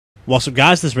What's up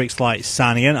guys, this is Rixxalight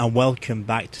signing in and welcome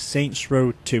back to Saints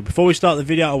Row 2. Before we start the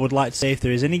video, I would like to say if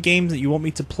there is any games that you want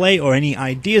me to play or any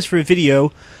ideas for a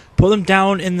video, put them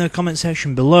down in the comment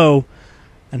section below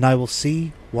and I will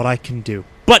see what I can do.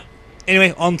 But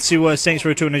anyway, on to Saints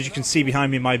Row 2, and as you can see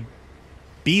behind me, my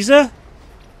Bezier?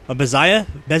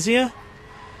 The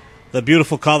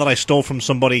beautiful car that I stole from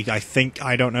somebody, I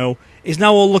don't know, is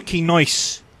now all looking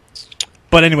nice.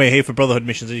 But anyway, here for Brotherhood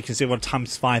missions, as you can see, I want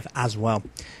 ×5 as well,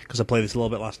 because I played this a little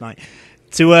bit last night.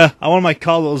 I want my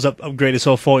car levels upgraded,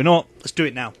 so I thought, you know what, let's do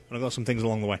it now. And I've got some things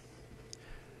along the way.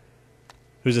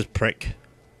 Who's this prick?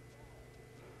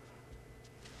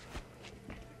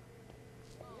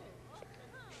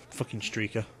 Fucking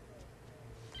streaker.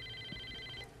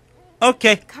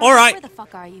 Okay, alright. Where the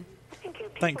fuck are you?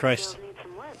 Thank Christ.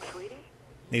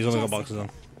 He's only got boxes on,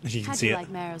 as you can see it. Like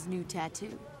Marrow's new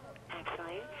tattoo?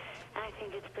 Actually, I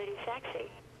think it's pretty sexy.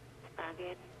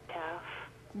 Rugged, tough.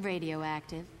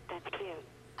 Radioactive. That's cute.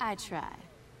 I try.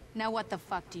 Now what the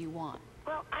fuck do you want?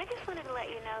 Well, I just wanted to let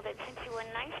you know that since you were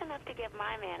nice enough to give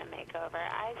my man a makeover,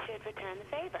 I should return the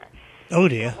favor. Oh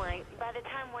dear. Don't worry, by the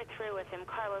time we're through with him,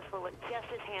 Carlos will look just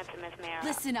as handsome as Marrow.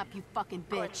 Listen up, you fucking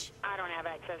bitch. I don't have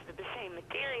access to the same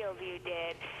materials you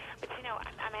did, but you know,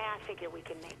 I figure we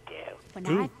can make do. When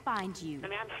I find you... I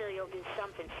mean, I'm sure you'll do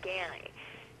something scary.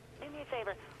 Do me a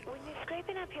favor, when you're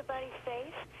scraping up your buddy's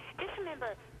face, just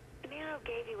remember, Marrow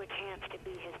gave you a chance to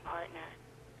be his partner.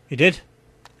 He did?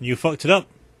 And you fucked it up?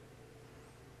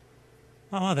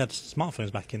 Oh, wow, they had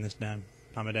smartphones back in this damn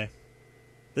time of day.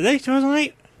 Did they?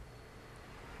 2008?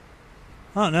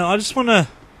 Oh no, I just wanna...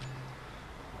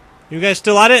 You guys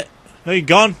still at it? No, you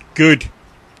gone? Good.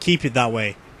 Keep it that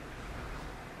way.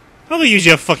 I'm gonna use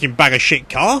your fucking bag of shit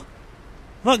car.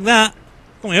 Fuck that.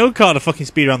 I want my own car to fucking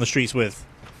speed around the streets with.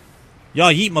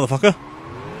 Yeah, yeet, motherfucker.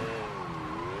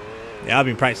 Yeah, I've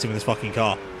been practicing with this fucking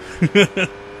car.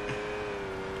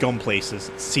 Gone places,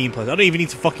 seen places. I don't even need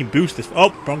to fucking boost this.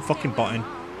 Oh, wrong fucking button.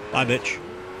 Bye, bitch.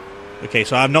 Okay,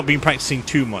 so I've not been practicing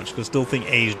too much because I still think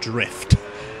A is drift.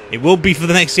 It will be for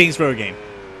the next Saints Row game,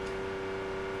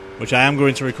 which I am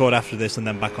going to record after this and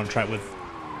then back on track with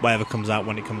whatever comes out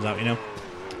when it comes out, you know?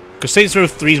 Because Saints Row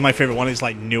 3 is my favourite one. It's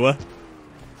like newer.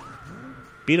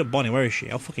 Beat up Bonnie. Where is she?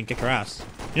 I'll fucking kick her ass.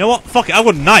 You know what? Fuck it. I've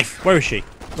got a knife. Where is she?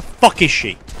 Where the fuck is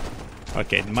she?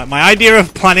 Okay, my idea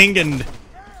of planning and...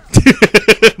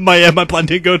 my plan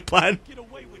didn't go to plan.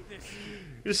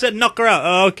 You said knock her out.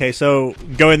 Oh, okay, so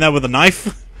go in there with a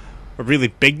knife. A really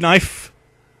big knife.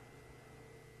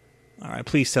 Alright,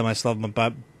 please tell me I still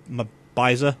have my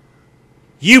Bezier.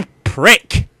 You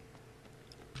prick!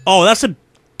 Oh, that's a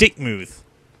dick move.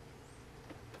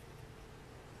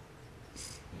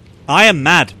 I am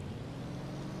mad.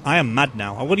 I am mad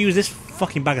now. I want to use this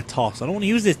fucking bag of toss. I don't want to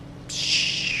use this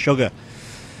sugar.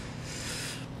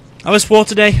 I was swore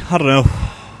today. I don't know.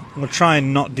 I'm going to try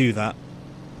and not do that.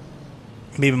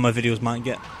 Maybe my videos might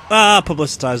get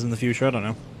publicized in the future. I don't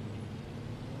know.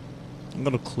 I've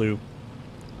got a clue.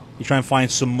 You try and find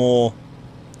some more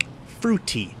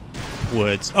fruity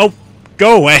words. Oh,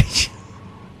 go away!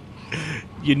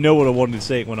 You know what I wanted to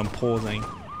say when I'm pausing.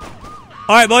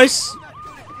 Alright, boys.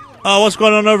 Oh, what's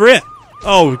going on over here?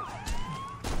 Oh,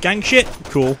 gang shit?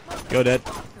 Cool. You're dead.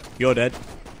 You're dead.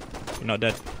 You're not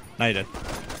dead. Now you're dead.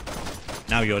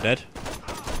 Now you're dead.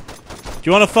 Do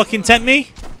you want to fucking tempt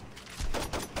me?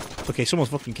 Okay,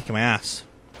 someone's fucking kicking my ass.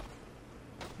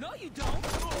 No, you don't.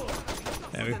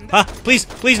 There we go. Ah, please,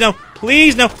 please no.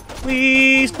 Please no.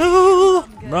 Please no.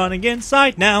 I'm running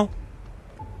inside now.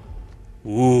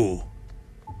 Ooh.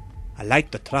 I like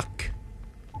the truck.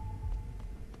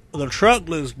 The truck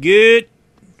looks good.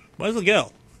 Where's the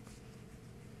girl?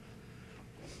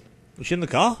 Was she in the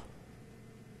car?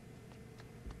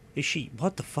 Is she?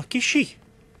 What the fuck is she?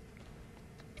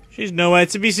 She's nowhere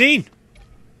to be seen.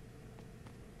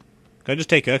 Can I just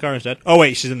take her car instead? Oh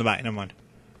wait, she's in the back. Never mind.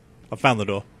 I found the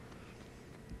door.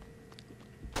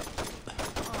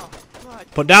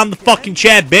 Put down the fucking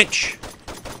chair, bitch.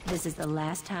 This is the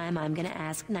last time I'm gonna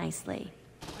ask nicely.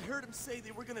 I heard him say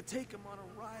they were gonna take him on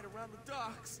a ride around the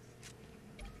docks.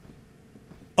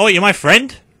 Oh, you're my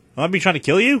friend? I've been trying to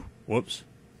kill you? Whoops.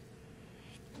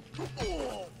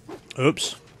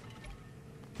 Oops.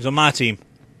 He's on my team.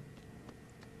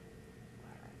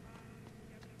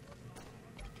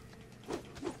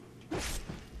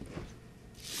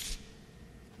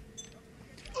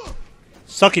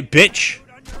 Suck it, bitch.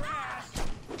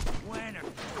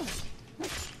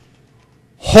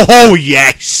 Oh,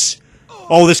 yes!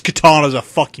 Oh, this katana's a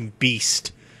fucking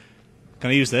beast.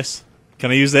 Can I use this?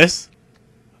 Can I use this?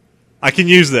 I can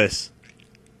use this.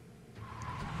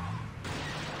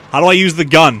 How do I use the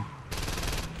gun?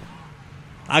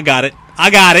 I got it. I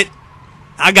got it.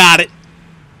 I got it.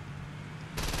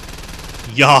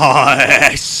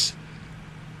 Yes!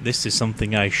 This is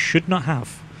something I should not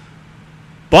have.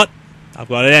 But, I've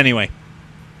got it anyway.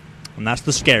 And that's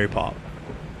the scary part.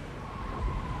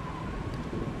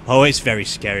 Oh, it's very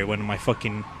scary when my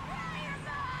fucking...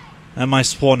 And my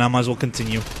spawn now might as well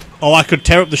continue. Oh, I could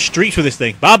tear up the streets with this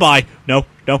thing. Bye-bye. No,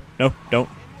 no, no,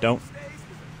 don't.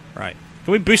 Right.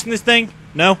 Can we boost in this thing?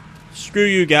 No? Screw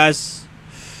you guys.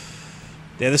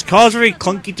 Yeah, this car's very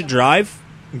clunky to drive.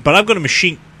 But I've got a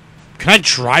machine... Can I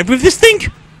drive with this thing?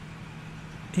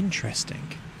 Interesting.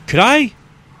 Could I?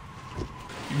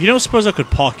 You don't suppose I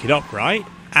could park it up, right?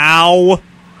 Ow!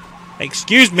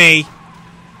 Excuse me!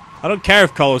 I don't care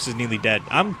if Carlos is nearly dead.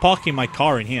 I'm parking my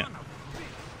car in here.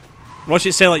 Watch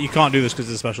it say like you can't do this because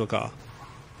it's a special car.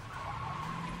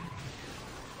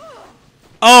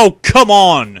 Oh, come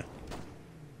on!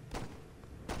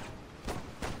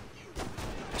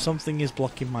 Something is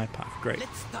blocking my path. Great.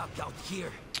 Let's stop out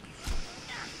here.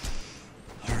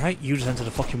 Alright, you just entered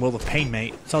a fucking world of pain,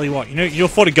 mate. Tell you what, you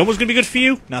thought a gun was gonna be good for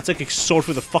you? Now take a sword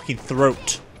through the fucking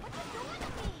throat.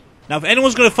 Now if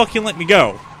anyone's gonna fucking let me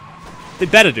go, they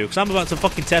better do, because I'm about to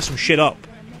fucking tear some shit up.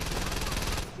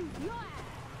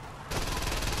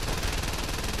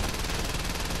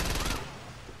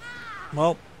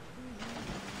 Well,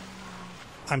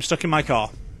 I'm stuck in my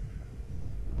car.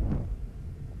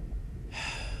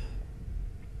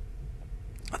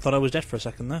 I thought I was dead for a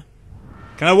second there.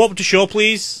 Can I walk to shore,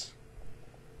 please?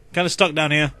 Kind of stuck down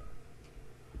here.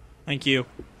 Thank you.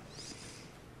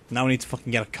 Now we need to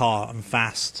fucking get a car and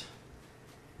fast.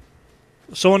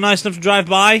 Someone nice enough to drive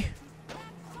by?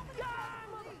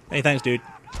 Hey, thanks, dude.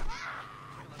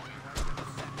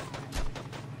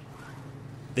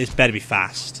 This better be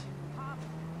fast.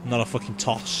 Not a fucking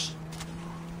toss.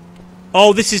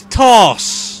 Oh, this is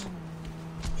toss!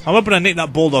 I'm hoping I nick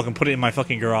that bulldog and put it in my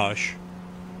fucking garage.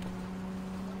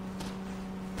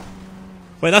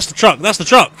 Wait, that's the truck. That's the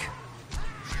truck.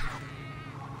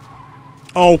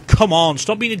 Oh, come on.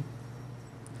 Stop being a...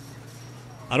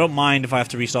 I don't mind if I have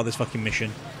to restart this fucking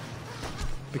mission.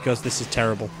 Because this is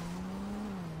terrible.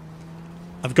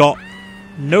 I've got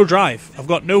no drive. I've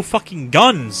got no fucking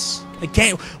guns.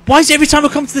 Again, why is it every time I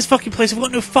come to this fucking place I've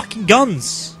got no fucking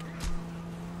guns?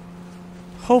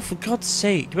 Oh, for God's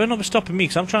sake. You better not be stopping me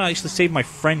because I'm trying to actually save my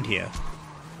friend here.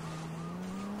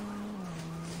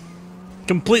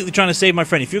 Completely trying to save my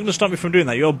friend. If you're going to stop me from doing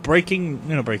that, you're breaking...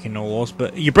 You're not breaking no laws,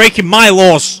 but you're breaking my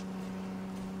laws!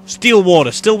 Steel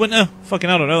Water. Still Winter? Fucking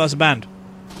I don't know, that's a band.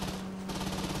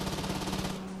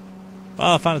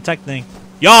 Oh, I found a tech thing.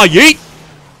 Yeah, yeet!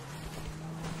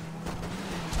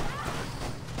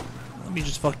 Let me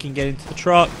just fucking get into the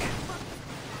truck.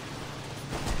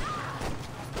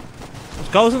 What's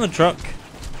Carlos in the truck?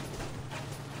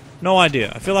 No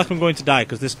idea. I feel like I'm going to die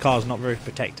because this car's not very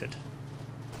protected.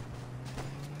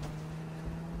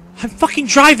 I'm fucking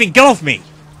driving! Get off me!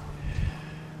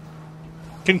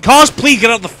 Can cars please get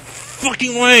out of the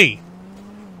fucking way?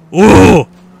 Ooh!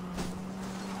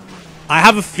 I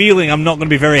have a feeling I'm not going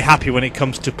to be very happy when it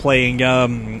comes to playing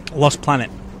Lost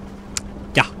Planet.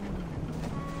 Yeah.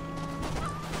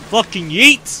 Fucking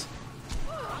yeet!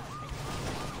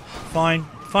 Fine,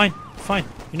 fine, fine.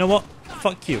 You know what?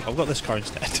 Fuck you. I've got this car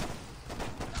instead.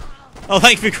 Oh,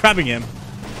 thanks for grabbing him.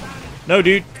 No,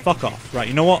 dude. Fuck off. Right,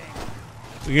 you know what?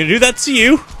 We're gonna do that to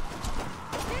you.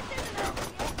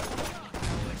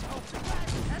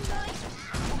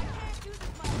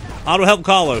 How to help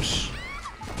Carlos?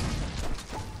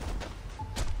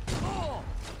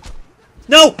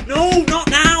 No! No!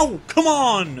 Not now! Come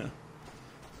on!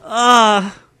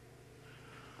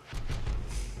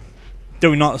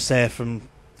 Do we not say from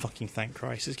fucking thank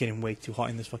Christ? It's getting way too hot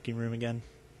in this fucking room again.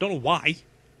 Don't know why.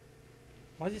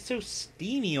 Why is it so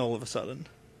steamy all of a sudden?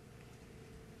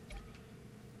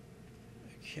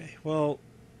 Okay, well,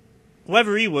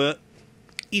 whoever he were,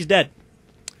 he's dead.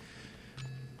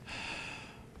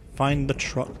 Find the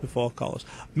truck before Carlos.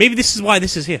 Maybe this is why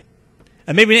this is here.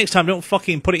 And maybe next time don't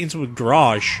fucking put it into a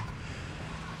garage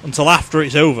until after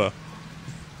it's over.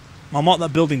 I'll mark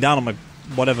that building down on my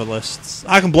whatever lists.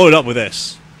 I can blow it up with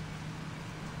this.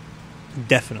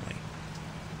 Definitely.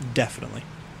 Definitely.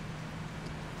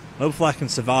 Hopefully I can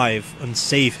survive and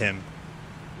save him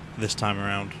this time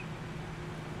around.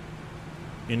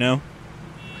 You know?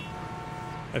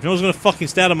 If no one's gonna fucking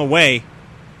stay out of my way,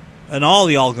 then all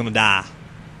y'all gonna die.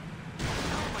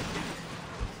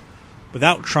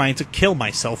 Without trying to kill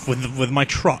myself with my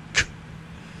truck.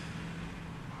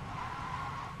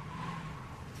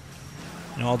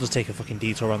 You know, I'll just take a fucking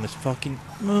detour around this fucking...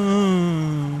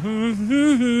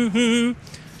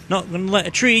 Not gonna let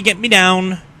a tree get me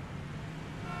down.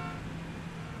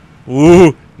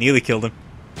 Ooh, nearly killed him.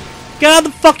 Get out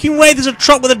of the fucking way, there's a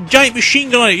truck with a giant machine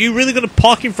gun on it. You really gonna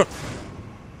park in front?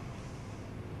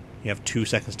 You have 2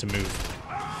 seconds to move.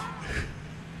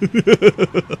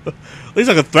 At least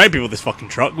I can threaten people with this fucking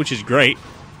truck, which is great.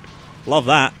 Love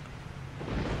that.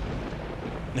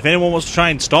 If anyone wants to try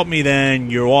and stop me, then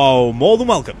you're all more than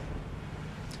welcome.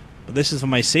 But this is for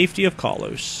my safety of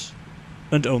Carlos.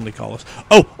 And only Carlos.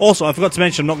 Oh, also, I forgot to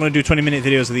mention I'm not going to do 20-minute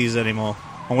videos of these anymore.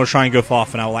 I'm going to try and go for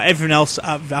half an hour. Like everything else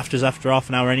after half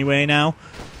an hour anyway now.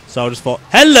 So I just thought,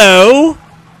 hello!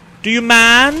 Do you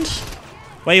mind?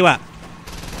 Where you at?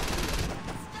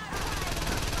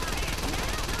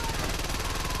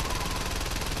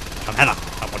 Come hither.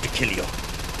 I want to kill you.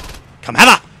 Come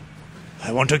hither.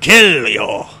 I want to kill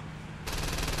you.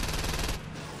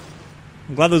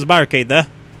 I'm glad there's a barricade there.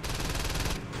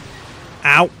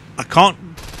 Ow. I can't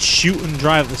shoot and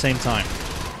drive at the same time.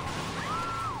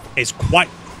 It's quite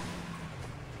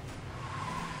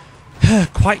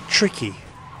tricky.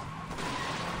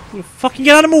 Fucking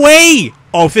get out of my way!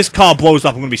 Oh, if this car blows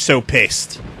up, I'm gonna be so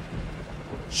pissed.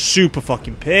 Super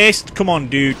fucking pissed. Come on,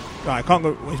 dude. Right, I can't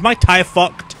go. Is my tire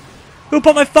fucked? Who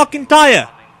put my fucking tire?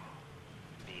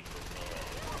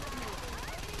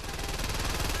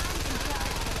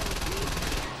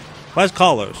 Where's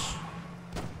Carlos?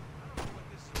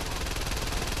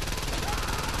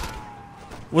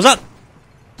 Was that?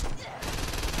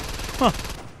 Huh.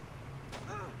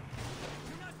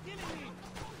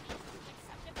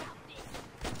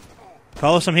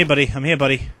 Carlos, I'm here, buddy. I'm here,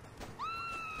 buddy.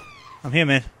 I'm here,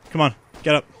 man. Come on,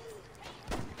 get up.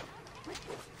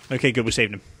 Okay, good. We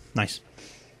saved him. Nice.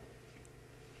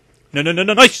 No,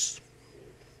 nice!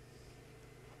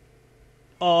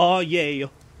 Oh, yeah.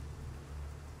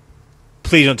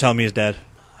 Please don't tell me he's dead.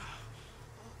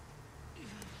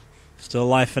 Still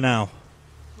alive for now.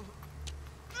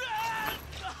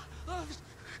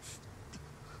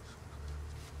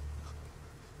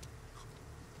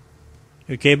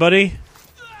 You okay, buddy?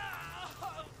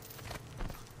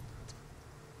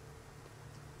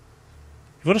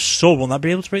 If you got a sword, won't that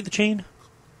be able to break the chain?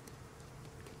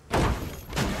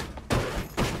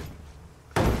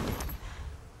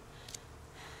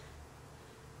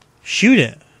 Shoot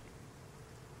it!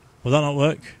 Will that not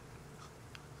work?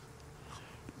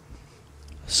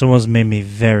 Someone's made me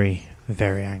very,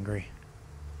 very angry.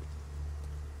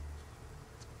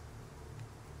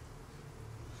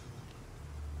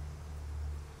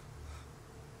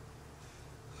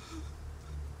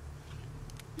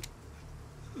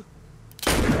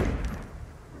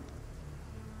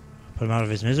 Put him out of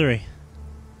his misery.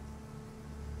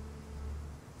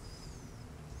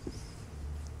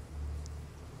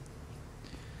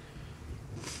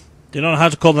 Do you not know how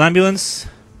to call an ambulance,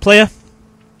 player?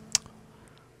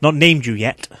 Not named you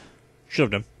yet. Should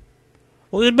have done.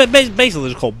 Well, they're basically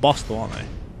just called boss, though, aren't they?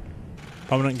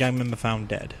 Prominent gang member found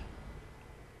dead.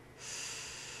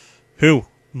 Who?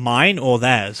 Mine or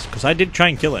theirs? Because I did try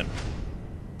and kill him.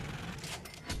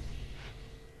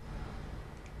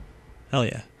 Hell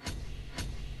yeah.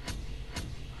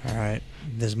 Alright,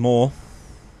 there's more.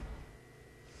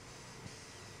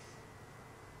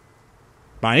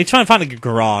 Right, I need to try and find a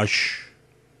garage.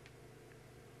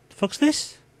 The fuck's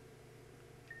this?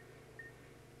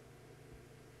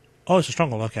 Oh, it's a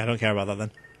stronghold. Okay, I don't care about that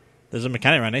then. There's a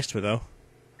mechanic right next to it, though.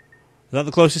 Is that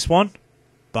the closest one?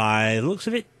 By the looks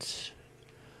of it,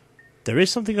 there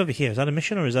is something over here. Is that a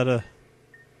mission or is that a...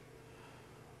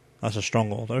 That's a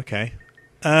stronghold. Okay.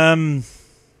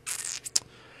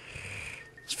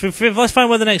 Let's find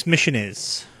where the next mission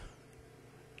is.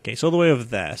 Okay, it's all the way over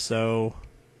there, so...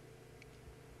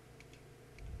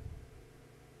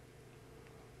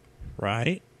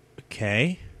 Right.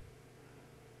 Okay.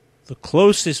 The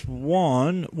closest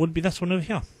one would be this one over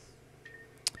here.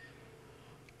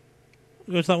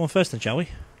 We'll go to that one first then, shall we?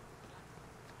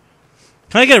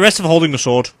 Can I get arrested for holding the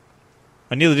sword?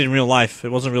 I nearly did in real life. It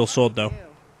wasn't a real sword, though.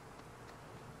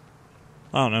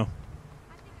 I don't know.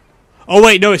 Oh,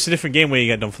 wait, no, it's a different game where you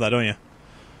get done for that, don't you?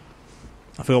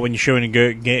 I forgot when you're showing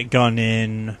a gun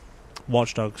in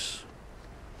Watch Dogs.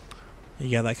 You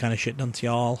get that kind of shit done to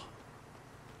y'all.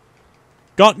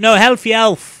 Got no healthy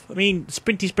elf. I mean,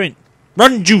 sprinty sprint.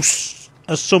 Run juice,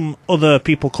 as some other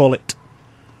people call it.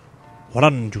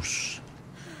 Run juice.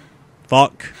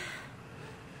 Fuck.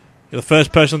 You're the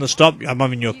first person to stop. I'm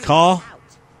having your car.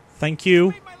 Thank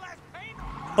you.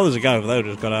 Oh, there's a guy over there who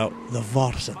just got out. The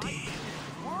varsity.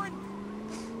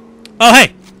 Oh,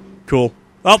 hey! Cool.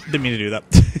 Oh, didn't mean to do that.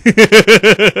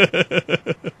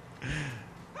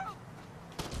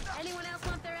 Anyone else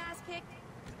want their ass kicked?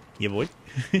 Yeah, boy.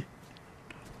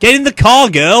 Get in the car,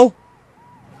 girl!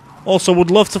 Also,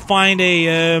 would love to find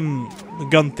a the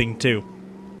gun thing too.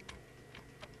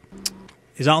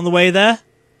 Is that on the way there?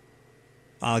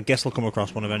 I guess I'll come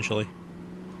across one eventually.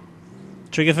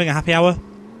 Trigger finger happy hour?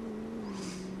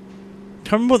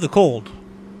 Can't remember what they're called.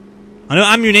 I know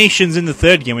ammunition's in the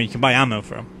third game when you can buy ammo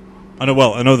for them. I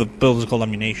know the builders are called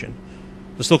ammunition.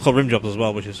 They're still called rim jobs as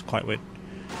well, which is quite weird.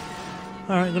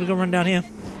 Alright, I'm gonna go run down here.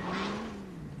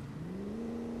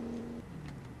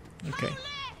 Okay.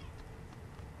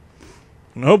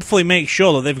 And hopefully make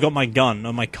sure that they've got my gun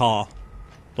on my car.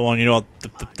 The one, you know,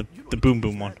 the boom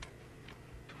boom one.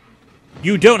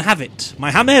 You don't have it.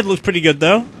 My hammerhead looks pretty good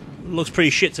though. Looks pretty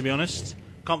shit to be honest.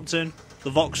 Compton, the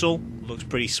Vauxhall, looks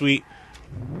pretty sweet.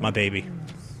 My baby.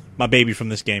 My baby from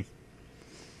this game.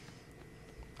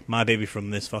 My baby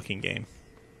from this fucking game.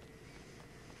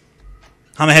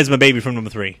 Hammerhead's my baby from number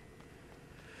 3.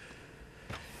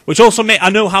 Which also I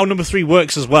know how number 3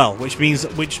 works as well,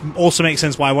 which also makes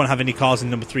sense why I won't have any cars in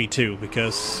number 3 too,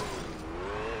 because,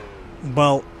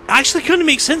 well, actually kind of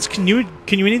makes sense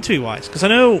continuity wise, because I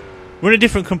know we're in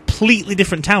a completely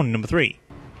different town in number 3,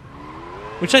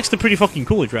 which is actually pretty fucking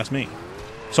cool if you ask me.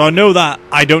 So I know that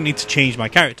I don't need to change my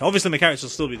character. Obviously my character will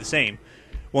still be the same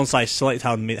once I select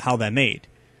how they're made,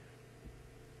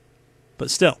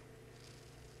 but still.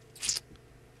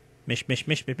 Mish, mish,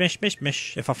 mish, mish, mish, mish,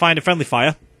 mish. If I find a friendly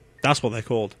fire, that's what they're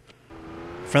called.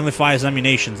 Friendly fires and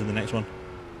ammunitions in the next one.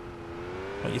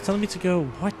 What, you're telling me to go?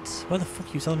 What? Where the fuck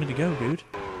are you telling me to go, dude?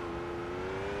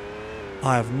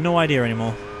 I have no idea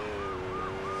anymore.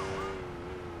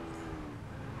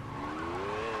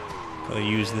 Gotta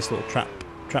use this little trap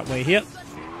way here.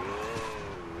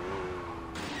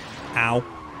 Ow.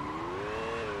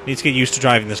 Need to get used to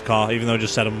driving this car, even though I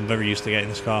just said I'm very used to getting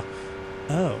this car.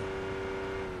 Oh.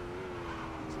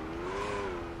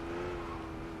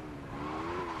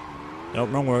 Nope,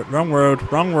 wrong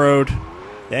road.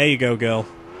 There you go, girl.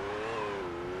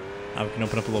 Now we can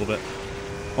open up a little bit.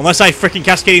 Unless I freaking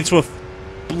cascade into a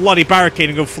bloody barricade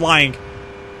and go flying.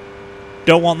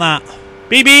 Don't want that.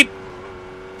 Beep beep!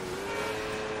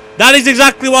 That is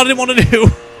exactly what I didn't want to do.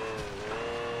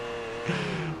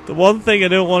 The one thing I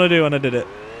didn't want to do, and I did it.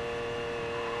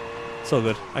 It's all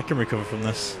good. I can recover from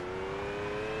this.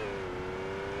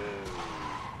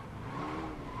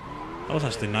 That was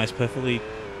actually nice, perfectly...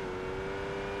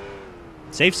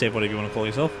 Save, whatever you want to call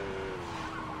yourself.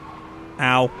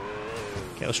 Ow.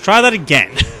 Okay, let's try that again.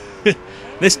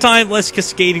 This time, less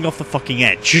cascading off the fucking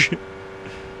edge.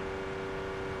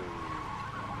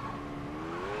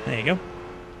 There you go.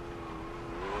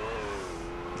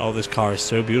 Oh, this car is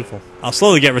so beautiful. I'll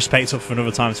slowly get respect up for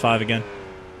another ×5 again.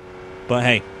 But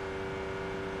hey.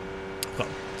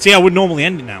 See, I would normally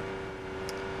end it now.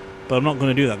 But I'm not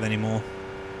going to do that anymore.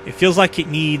 It feels like it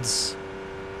needs...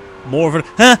 more of a...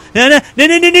 No!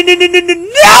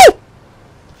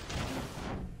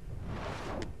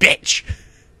 Bitch!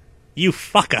 You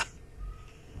fucker.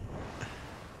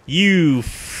 You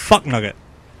fuck nugget.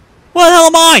 What the hell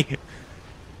am I?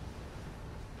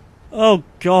 Oh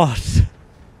god.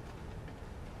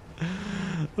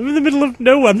 I'm in the middle of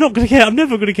nowhere. I'm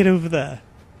never gonna get over there.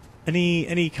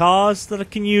 Any cars that I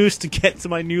can use to get to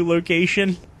my new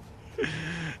location?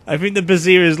 I think the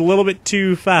Bazier is a little bit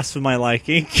too fast for my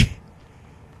liking.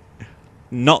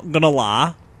 Not gonna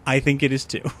lie, I think it is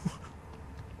too.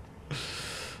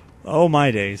 Oh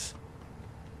my days.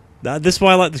 This is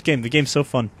why I like this game. The game's so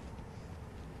fun.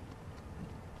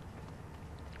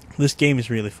 This game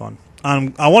is really fun.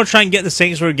 I want to try and get the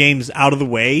Saints Row games out of the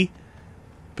way,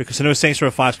 because I know Saints Row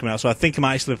 5's coming out, so I think I'm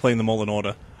actually playing them all in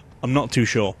order. I'm not too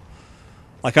sure.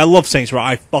 Like, I love Saints Row.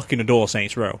 I fucking adore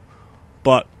Saints Row.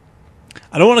 But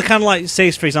I don't want to kind of like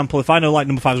say, for example, if I know like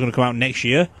number 5 is going to come out next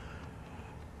year,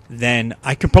 then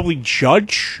I can probably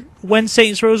judge when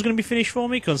Saints Row is going to be finished for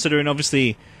me, considering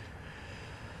obviously...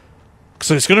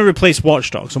 So it's going to replace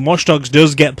Watch Dogs, and Watch Dogs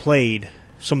does get played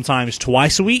sometimes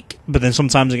twice a week, but then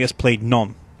sometimes it gets played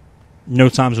no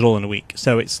times at all in a week.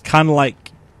 So it's kind of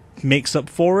like makes up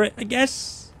for it, I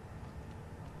guess.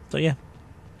 So yeah.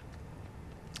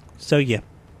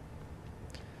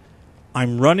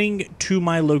 I'm running to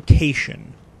my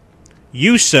location.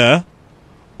 You, sir,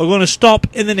 are going to stop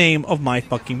in the name of my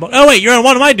fucking boss. Oh wait, you're on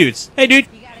one of my dudes. Hey, dude.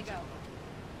 You gotta go.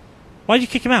 Why'd you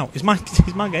kick him out? He's my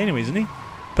guy anyway, isn't he?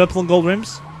 Purple and gold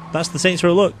rims. That's the Saints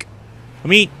Row look. I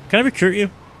mean, can I recruit you?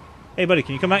 Hey, buddy,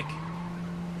 can you come back?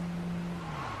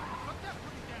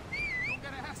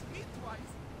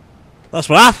 That's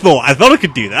what I thought. I thought I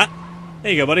could do that.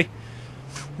 There you go, buddy.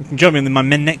 You can join me in my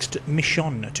next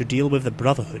mission to deal with the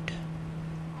Brotherhood.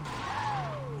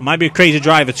 I might be a crazy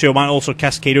driver too. I might also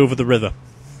cascade over the river.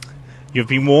 You've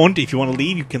been warned. If you want to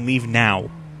leave, you can leave now.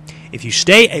 If you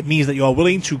stay, it means that you are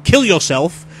willing to kill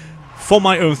yourself for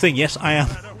my own thing. Yes, I am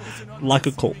like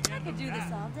a cult. I could do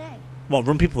this all day. What,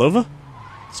 run people over?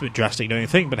 It's a bit drastic, don't you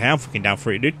think? But hey, I'm fucking down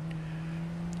for it, dude.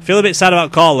 Feel a bit sad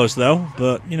about Carlos, though.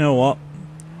 But you know what?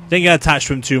 Didn't get attached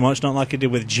to him too much. Not like I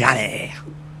did with Johnny.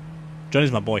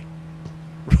 Johnny's my boy.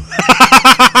 You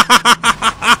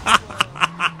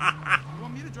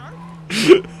want me to drive?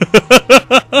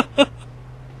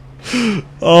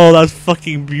 Oh, that's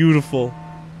fucking beautiful.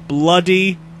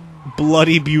 Bloody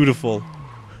beautiful.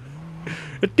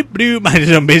 Man,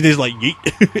 his own business like yeet.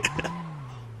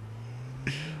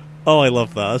 Oh, I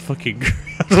love that. That's fucking great.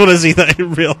 I just want to see that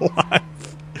in real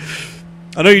life.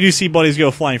 I know you do see bodies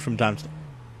go flying from time to time.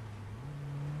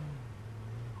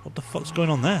 What the fuck's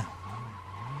going on there?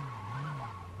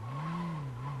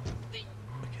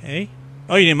 Okay.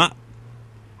 Oh, you need a map.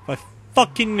 If I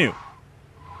fucking knew.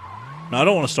 No, I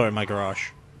don't want to store it in my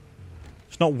garage.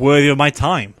 It's not worthy of my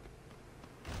time.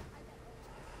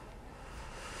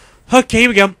 Okay, here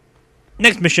we go.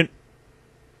 Next mission.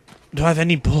 Do I have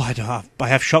any bull? I don't have. I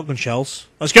have shotgun shells.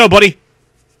 Let's go, buddy.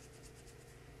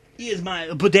 Here's my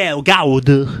Budel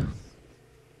Gowd.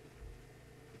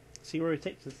 See where it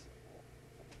takes us.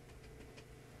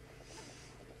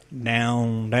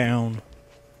 Down, down.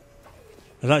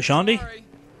 Is that Shandy? Sorry.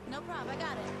 No problem, I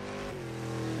got it.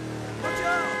 Watch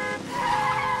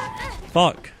out!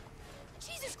 Fuck.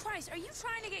 Jesus Christ, are you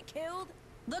trying to get killed?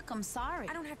 Look, I'm sorry.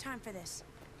 I don't have time for this.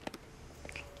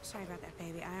 Sorry about that,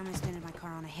 baby. I almost ended my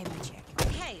car on a hippie chick.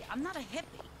 Hey, I'm not a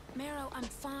hippie. Marrow, I'm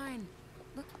fine.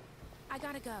 Look, I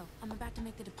gotta go. I'm about to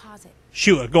make the deposit.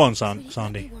 Shoot her. Go on, Sweetie,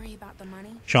 Sandy. don't worry about the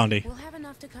money. Shandy. We'll have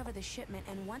enough to cover the shipment,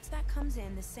 and once that comes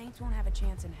in, the Saints won't have a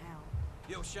chance in hell.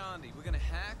 Yo, Shandy, we're gonna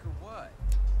hack or what?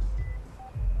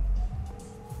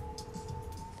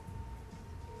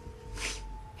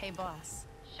 Hey, boss.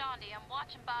 Shandy, I'm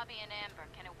watching Bobby and Amber.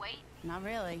 Can it wait? Not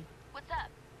really. What's up?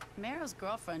 Marrow's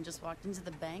girlfriend just walked into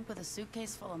the bank with a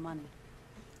suitcase full of money.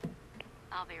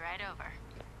 I'll be right over.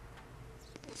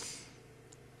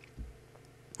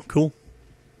 Cool.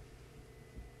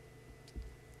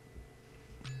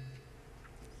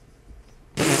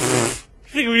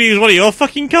 Think we use one of your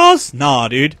fucking cars? Nah,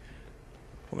 dude.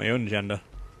 Got my own agenda.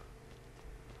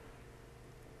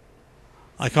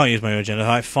 I can't use my own agenda.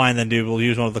 Alright, fine then, dude. We'll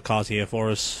use one of the cars here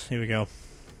for us. Here we go.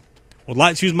 Would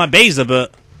like to use my Baser,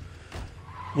 but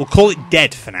we'll call it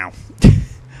dead for now.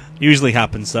 Usually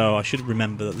happens, so I should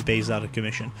remember that the Baser's out of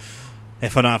commission.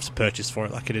 If I don't have to purchase for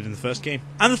it like I did in the first game.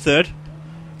 And the third.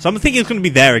 So I'm thinking it's going to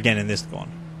be there again in this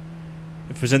one.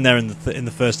 If it was in there in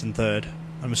the first and third.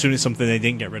 I'm assuming it's something they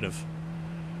didn't get rid of.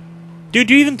 Dude,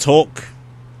 do you even talk?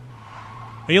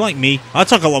 Are you like me? I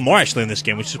talk a lot more actually in this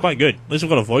game, which is quite good. At least I've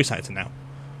got a voice actor now.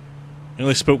 I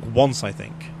only spoke once, I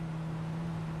think.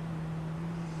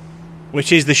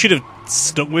 Which is, they should have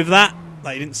stuck with that.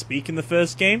 Like, he didn't speak in the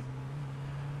first game.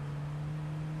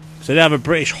 So they have a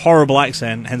British horrible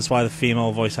accent, hence why the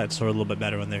female voice actors are a little bit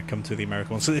better when they come to the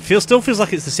American one. So it still feels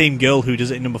like it's the same girl who does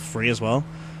it in number 3 as well.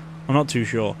 I'm not too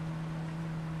sure.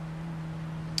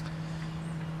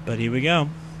 But here we go.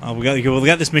 We'll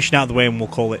get this mission out of the way and we'll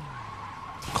call it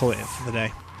for the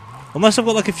day. Unless I've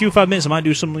got like a few 5 minutes, I might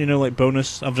do some, you know, like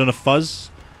bonus. I've done a fuzz.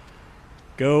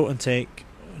 Go and take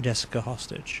Jessica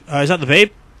hostage. Is that the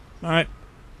babe? Alright.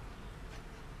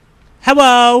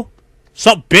 Hello!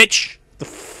 Sup, bitch? The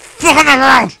fuck on the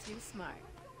ground! Too smart.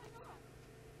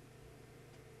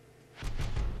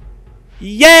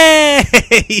 Yay!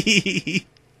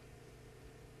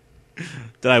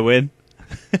 Did I win?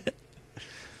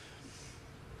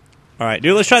 Alright,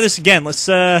 dude, let's try this again. Let's,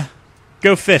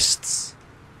 go fists.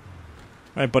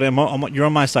 Alright, buddy, you're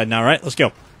on my side now, right? Let's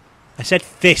go. I said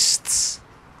fists.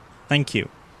 Thank you.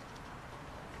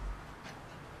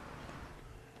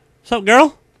 What's up,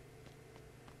 girl?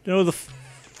 Do you know who the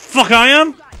fuck I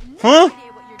am? Huh?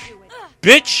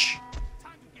 Bitch!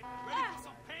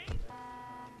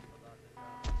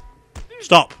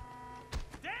 Stop.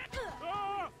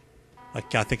 I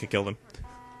think I killed him.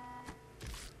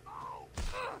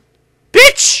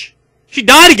 Bitch! She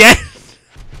died again!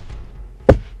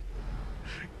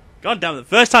 God damn it. The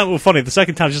first time it was funny, the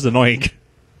second time it's just annoying.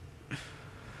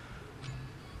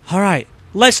 Alright.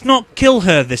 Let's not kill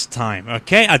her this time,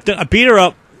 okay? I beat her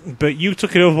up, but you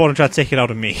took it overboard and tried to take it out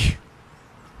of me.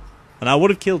 And I would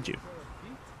have killed you.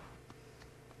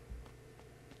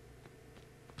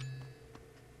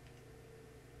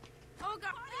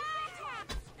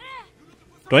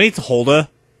 Do I need to hold her?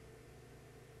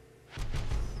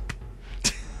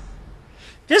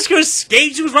 Jessica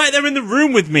escaped. She was right there in the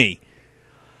room with me.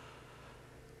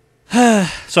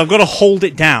 So I've got to hold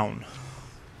it down.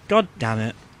 God damn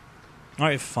it.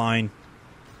 Alright, fine.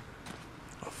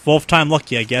 4th time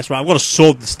lucky, I guess. Right, I've got a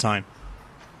sword this time.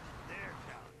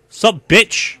 Sup,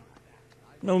 bitch?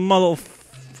 No, my little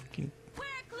fucking... We're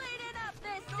cleaning up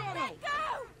this city.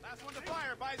 Go! Last one to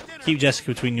fire buys dinner. Keep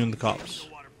Jessica between you and the cops.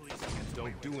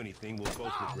 Don't do anything we'll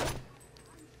both regret.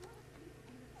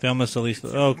 Film this at least.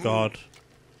 Oh god.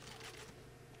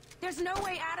 There's no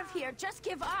way out of here. Just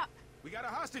give up. We got a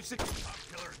hostage.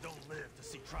 Killers don't live to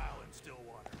see trial in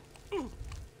Stillwater.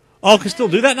 Oh, I can still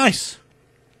do that? Nice.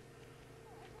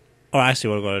 Alright, I see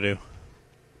what I've got to do.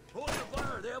 Hold your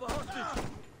fire. They have a hostage.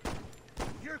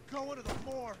 You're going to the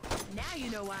morgue. Now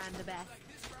you know why I'm the best.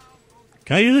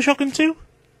 Can I use a shotgun too?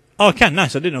 Oh, I can.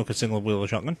 Nice. I didn't know I could single wheel a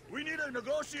shotgun. We need a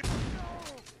negotiator.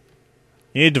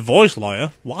 You need a divorce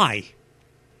lawyer? Why?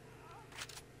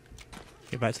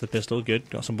 Get back to the pistol. Good.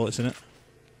 Got some bullets in it.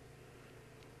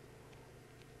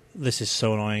 This is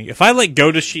so annoying. If I let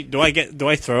go to shoot, do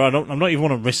I throw? I'm not even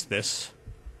want to risk this.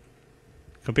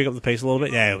 Can I pick up the pace a little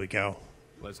bit? There we go.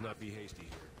 Let's not be hasty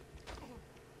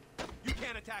here. You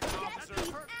can't attack an officer.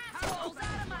 Assholes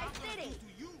out of my city.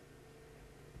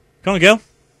 Come on, girl.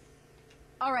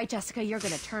 All right, Jessica, you're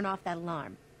gonna turn off that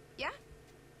alarm. Yeah?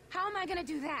 How am I gonna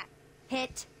do that?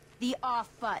 Hit the off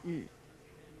button.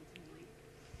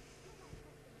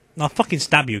 I'll fucking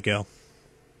stab you, girl.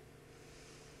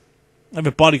 I have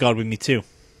a bodyguard with me too.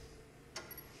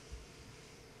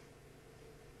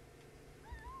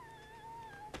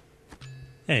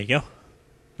 There you go.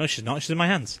 No, she's not. She's in my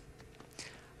hands.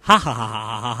 Ha ha ha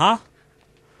ha ha ha.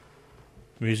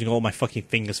 I'm using all my fucking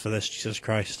fingers for this. Jesus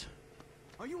Christ.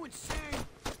 Are you insane?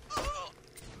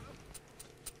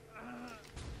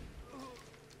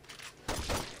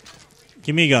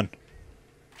 Give me a gun.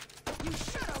 You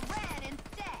should have ran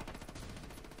instead.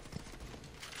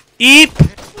 Eep!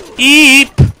 Eep!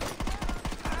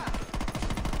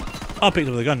 Oh, I picked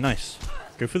up the gun. Nice.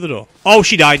 Go through the door. Oh,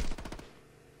 she died.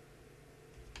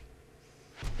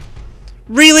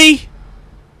 Really?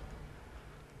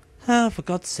 Oh, for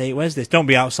God's sake. Where's this? Don't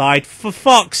be outside. For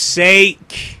fuck's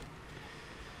sake.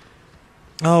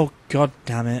 Oh, God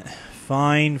damn it.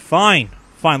 Fine, fine.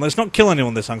 Fine, let's not kill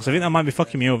anyone this time, because I think that might be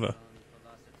fucking me over.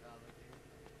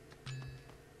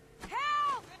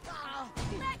 Help! Oh,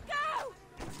 let go!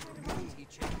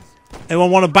 Anyone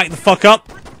want to back the fuck up?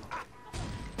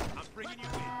 I'm bringing you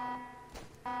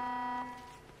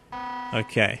in.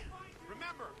 Okay.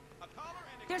 Remember, a collar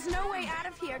and There's no way out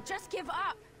of here. Just give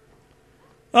up.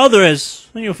 Oh, there is.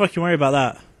 Don't you fucking worry about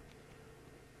that.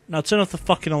 Now turn off the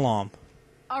fucking alarm.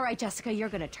 All right, Jessica, you're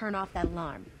gonna turn off that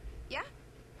alarm. Yeah?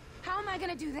 How am I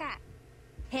gonna do that?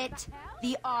 Hit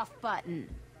the off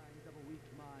button.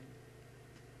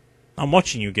 I'm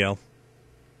watching you, girl.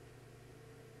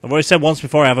 I've already said once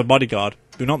before I have a bodyguard.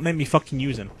 Do not make me fucking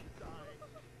use him.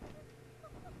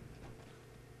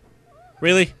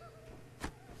 Really?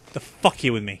 The fuck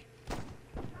here with me?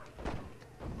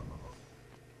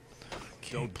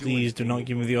 Okay, please do not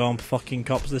give me the armed fucking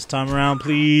cops this time around,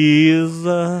 please.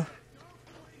 Oh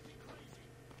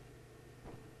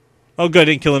good, I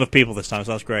didn't kill enough people this time,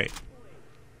 so that's great.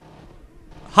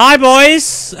 Hi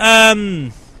boys!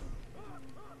 I'm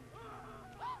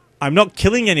not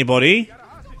killing anybody.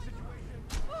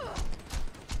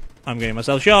 I'm getting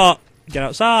myself shot. Get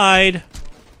outside.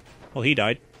 Well, he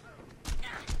died.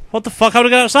 What the fuck? How do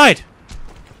I get outside?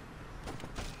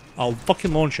 I'll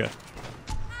fucking launch her.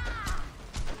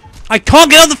 I can't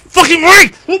get out of the fucking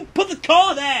way! Who put the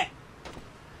car there?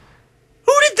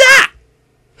 Who did that?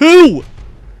 Who?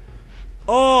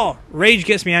 Oh, rage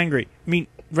gets me angry. I mean,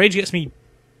 rage gets me...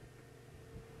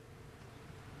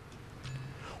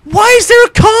 Why is there a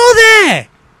car there?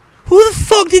 Who the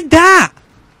fuck did that?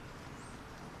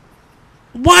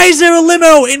 Why is there a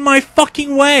limo in my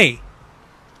fucking way?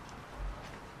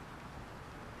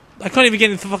 I can't even get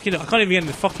in the fucking. I can't even get in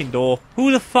the fucking door.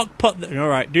 Who the fuck put? All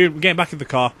right, dude, we're getting back in the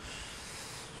car.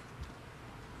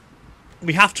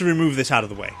 We have to remove this out of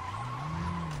the way.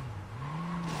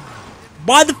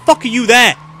 Why the fuck are you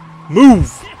there? Move.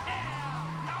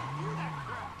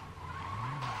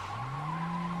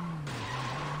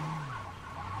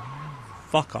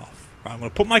 Fuck off. Right, I'm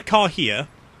gonna put my car here.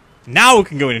 Now we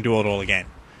can go in and do it all again.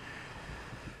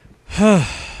 For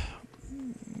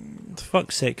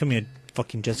fuck's sake, come here,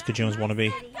 fucking Jessica Jones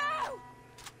wannabe.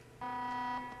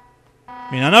 I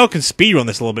mean, I know I can speedrun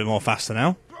this a little bit more faster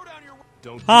now.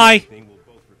 Hi!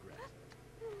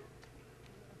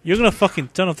 You're gonna fucking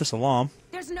turn off this alarm.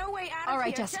 There's no way out of All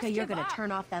right, here. Jessica, Just you're give gonna up.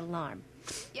 turn off that alarm.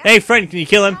 Yeah? Hey, friend, can you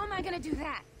kill him? How am I gonna do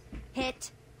that? Hit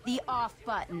the off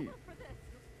button.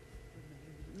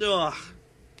 Ugh.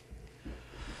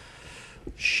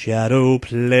 Shadow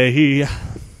play.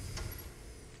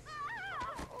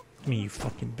 Me, you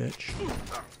fucking bitch.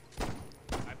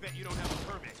 I bet you don't have a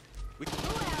permit.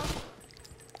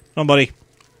 Come on, buddy.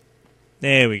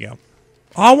 There we go.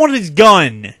 Oh, I wanted his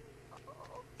gun.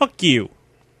 Fuck you.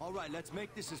 All right, let's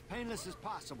make this as painless as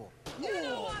possible. You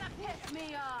don't want to piss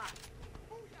me off.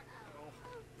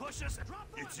 Push us.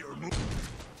 It's your move.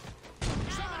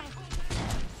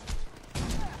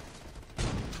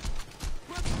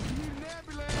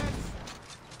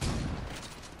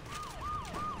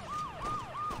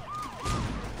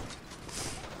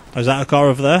 Oh, is that a car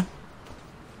over there?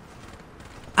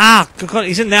 Ah!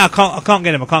 He's in there. I can't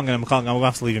get him. I'm gonna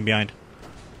have to leave him behind.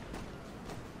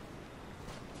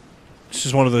 It's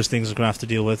just one of those things I'm gonna have to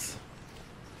deal with.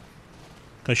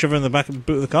 Can I shove her in the back of the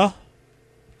boot of the car?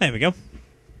 There we go.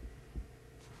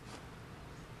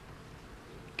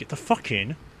 Get the fuck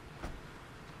in.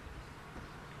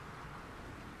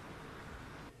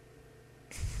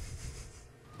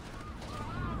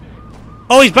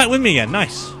 Oh, he's back with me again.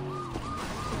 Nice.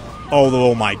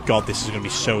 Oh my god, this is going to be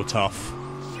so tough.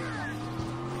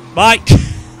 Bye!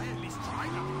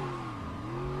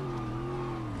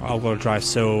 I've got to drive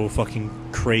so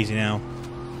fucking crazy now.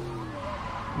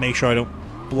 Make sure I don't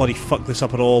bloody fuck this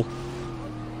up at all.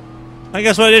 I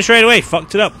guess what I did straight away,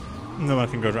 fucked it up. No, I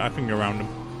can go around him.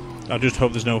 I just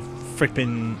hope there's no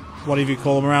frippin' whatever you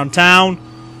call them around town.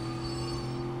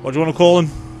 What do you want to call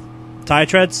them? Tire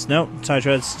treads? No, tire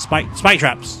treads. Spike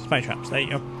traps. Spike traps. There you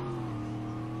go.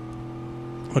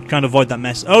 I'd kind of avoid that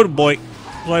mess. Oh boy.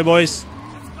 Sorry, boys.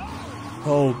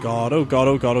 Oh god, oh god,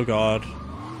 oh god, oh god.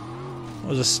 That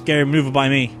was a scary maneuver by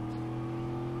me.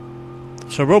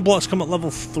 So roadblocks come at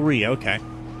level 3, okay.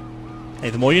 Hey,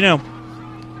 the more you know.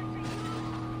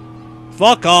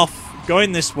 Fuck off.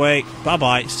 Going this way.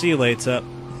 Bye-bye. See you later.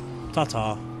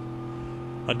 Ta-ta.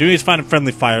 I do need to find a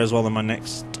friendly fire as well in my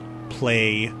next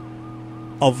play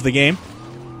of the game.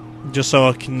 Just so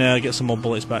I can get some more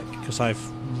bullets back, because I've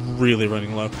really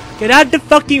running low. Get out the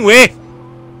fucking way!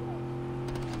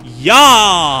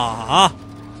 Yeah!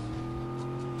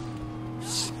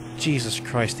 Jesus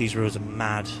Christ, these roads are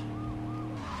mad.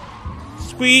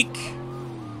 Squeak!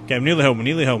 Okay, I'm nearly home, we're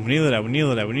nearly home, we're nearly there, we're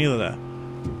nearly there, we're nearly there.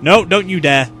 No, don't you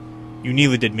dare. You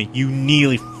nearly did me. You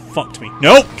nearly fucked me.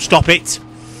 Nope, stop it!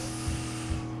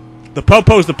 The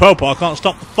popo's the popo, I can't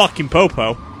stop the fucking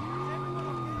popo.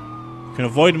 Can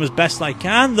avoid him as best I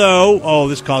can, though. Oh,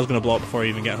 this car's going to blow up before I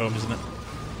even get home, isn't it?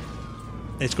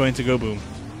 It's going to go boom.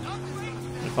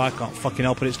 If I can't fucking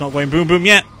help it, it's not going boom boom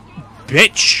yet.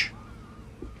 Bitch!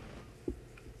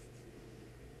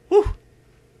 Whew.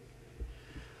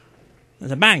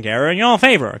 There's a bank error in your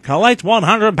favor. Collect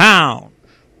 £100.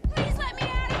 Please let me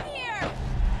out of here.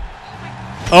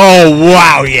 Oh,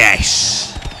 wow,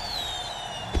 yes!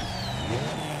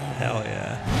 Hell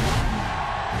yeah.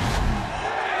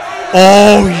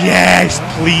 Oh, yes!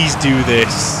 Please do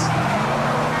this.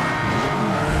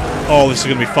 Oh, this is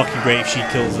going to be fucking great if she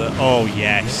kills her. Oh,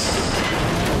 yes.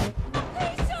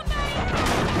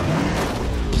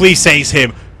 Please say it's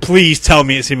him. Please tell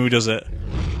me it's him who does it.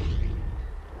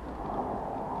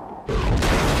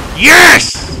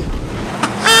 Yes!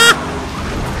 Ah!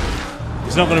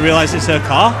 He's not going to realise it's her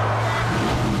car?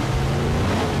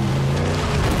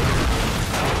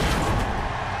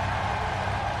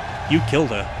 You killed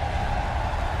her.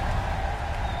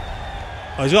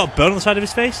 Oh, he's got a burn on the side of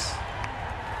his face?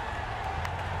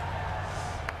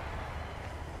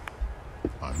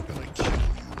 I'm gonna kill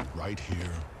you right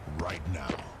here, right now.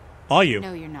 Are you?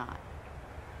 No, you're not.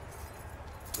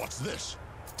 What's this?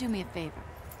 Do me a favor.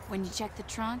 When you check the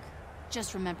trunk,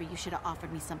 just remember you should have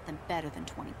offered me something better than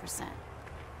 20%.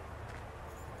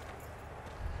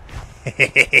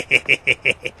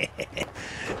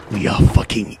 We are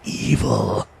fucking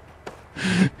evil.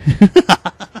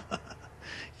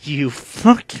 You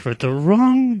fucked with the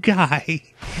wrong guy.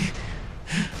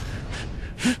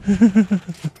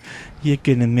 You're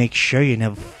gonna make sure you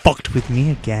never fucked with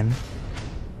me again,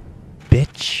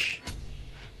 bitch.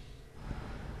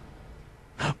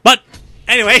 But,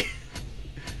 anyway,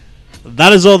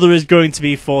 that is all there is going to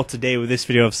be for today with this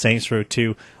video of Saints Row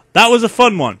 2. That was a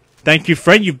fun one. Thank you,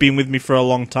 friend. You've been with me for a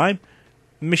long time.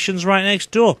 Mission's right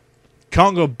next door.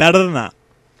 Can't go better than that.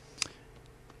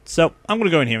 So, I'm going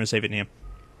to go in here and save it in here.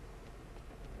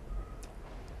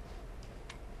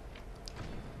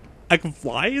 I can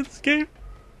fly in this game?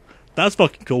 That's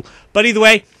fucking cool. But either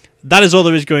way, that is all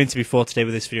there is going to be for today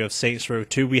with this video of Saints Row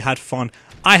 2. We had fun.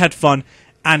 I had fun.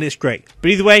 And it's great.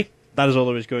 But either way, that is all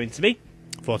there is going to be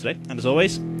for today. And as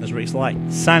always, there's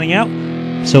Rixxalight signing out.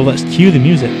 So let's cue the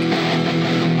music.